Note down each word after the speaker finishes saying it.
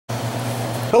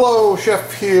Hello,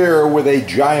 Chef here with a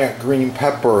giant green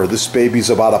pepper. This baby's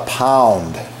about a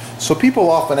pound. So people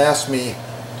often ask me,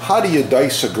 how do you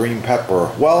dice a green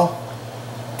pepper? Well,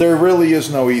 there really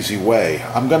is no easy way.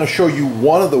 I'm going to show you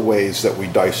one of the ways that we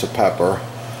dice a pepper,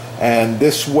 and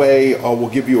this way will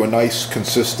give you a nice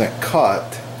consistent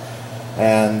cut,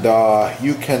 and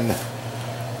you can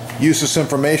use this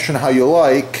information how you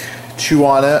like, chew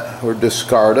on it or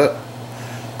discard it,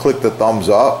 click the thumbs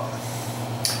up,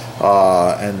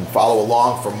 and follow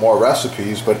along for more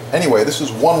recipes. But anyway, this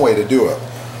is one way to do it.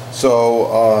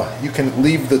 So you can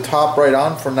leave the top right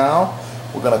on for now.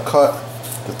 We're going to cut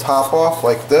the top off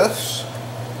like this.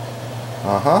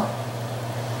 I'm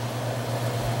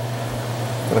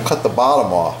going to cut the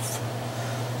bottom off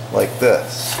like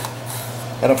this.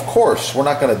 And of course, we're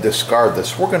not going to discard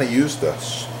this. We're going to use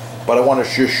this. But I want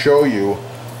to just show you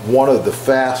one of the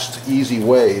fast, easy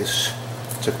ways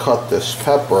to cut this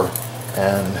pepper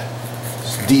and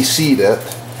de-seed it,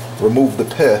 remove the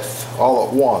pith all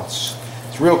at once.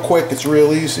 It's real quick, it's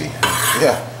real easy.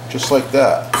 Yeah, just like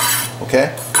that.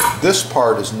 Okay? This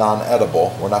part is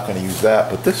non-edible. We're not going to use that,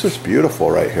 but this is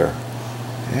beautiful right here.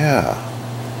 Yeah.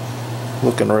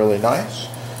 Looking really nice.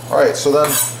 Alright, so then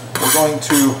we're going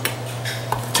to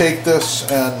take this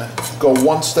and go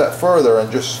one step further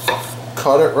and just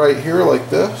cut it right here like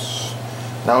this.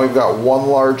 Now we've got one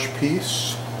large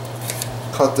piece.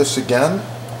 Cut this again.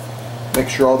 Make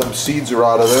sure all them seeds are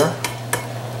out of there.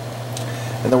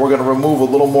 And then we're going to remove a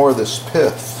little more of this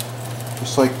pith.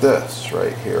 Just like this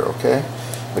right here, okay?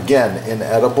 Again,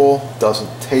 inedible,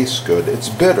 doesn't taste good. It's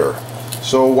bitter.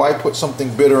 So why put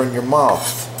something bitter in your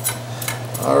mouth?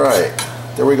 Alright,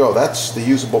 there we go. That's the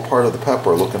usable part of the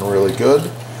pepper, looking really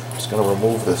good. Just going to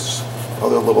remove this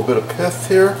other little bit of pith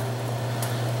here.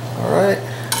 Alright.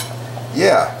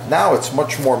 Yeah, now it's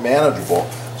much more manageable.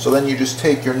 So then you just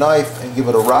take your knife and give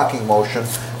it a rocking motion.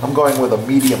 I'm going with a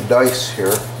medium dice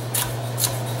here.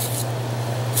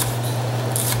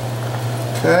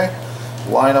 Okay,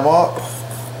 line them up.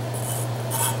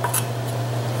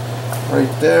 Right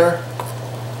there.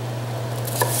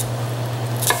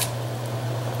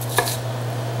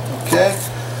 Okay,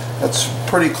 that's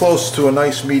pretty close to a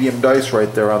nice medium dice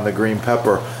right there on the green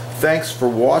pepper. Thanks for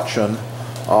watching.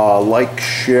 Like,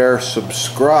 share,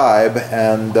 subscribe,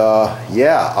 and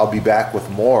yeah, I'll be back with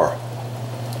more.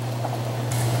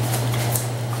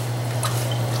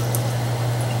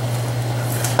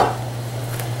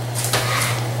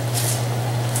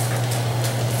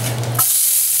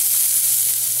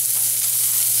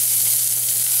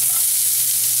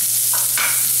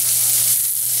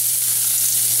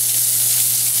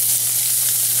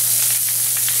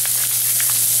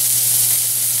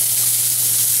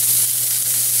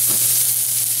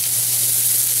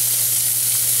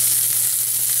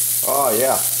 Oh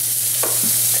yeah.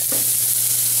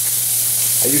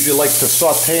 I usually like to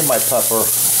saute my pepper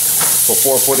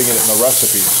before putting it in the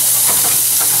recipes.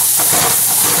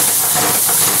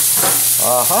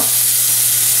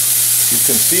 You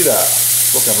can see that.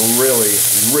 Looking really,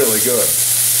 really good.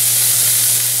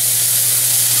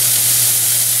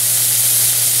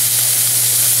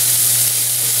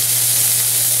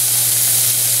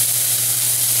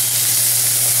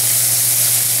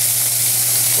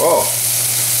 Oh.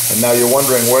 And now you're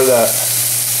wondering where that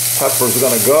pepper's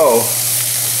going to go.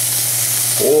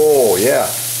 Oh,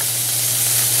 yeah.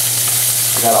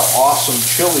 We got an awesome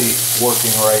chili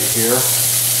working right here.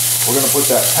 We're going to put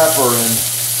that pepper in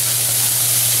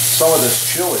some of this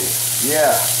chili.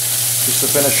 Yeah, just to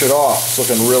finish it off. It's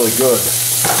looking really good.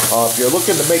 If you're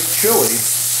looking to make chili,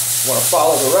 you want to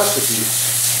follow the recipe.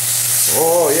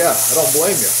 Oh, yeah, I don't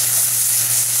blame you.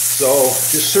 So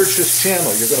just search this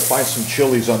channel. You're going to find some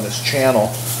chilies on this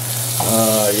channel.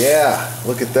 Yeah,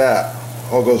 look at that.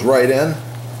 Oh, it goes right in.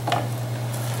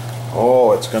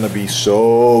 Oh, it's going to be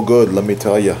so good, let me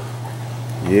tell you.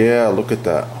 Yeah, look at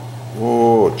that.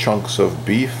 Oh, chunks of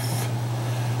beef.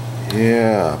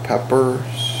 Yeah,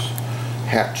 peppers,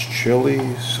 hatch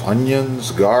chilies,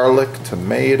 onions, garlic,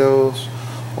 tomatoes.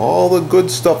 All the good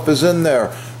stuff is in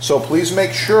there. So please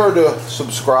make sure to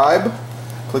subscribe.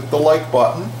 Click the like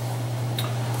button.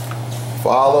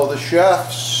 Follow the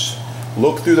chefs.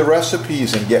 Look through the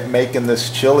recipes and get making this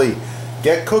chili.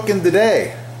 Get cooking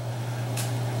today.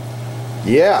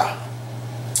 Yeah.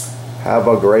 Have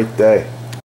a great day.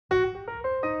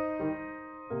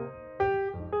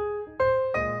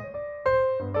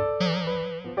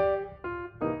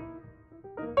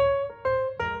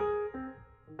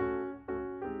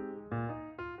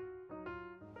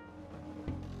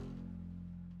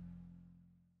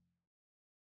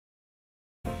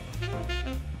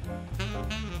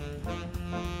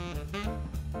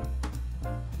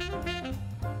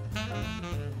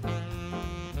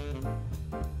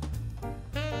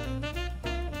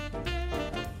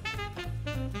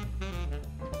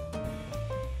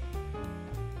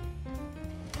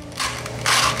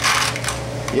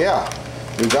 Yeah,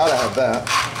 you gotta have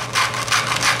that.